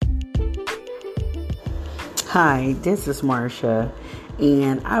Hi, this is Marsha,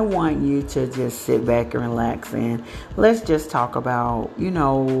 and I want you to just sit back and relax and let's just talk about,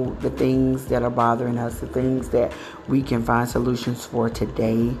 the things that are bothering us, the things that we can find solutions for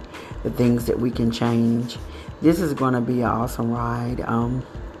today, the things that we can change. This is going to be an awesome ride.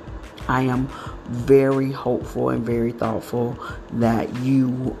 I am very hopeful and very thoughtful that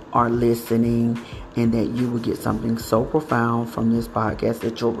you are listening and that you will get something so profound from this podcast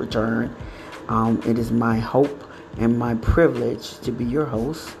that you'll return. It is my hope and my privilege to be your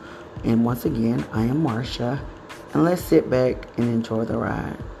host. And once again, I am Marsha. And let's sit back and enjoy the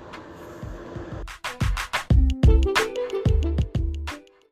ride.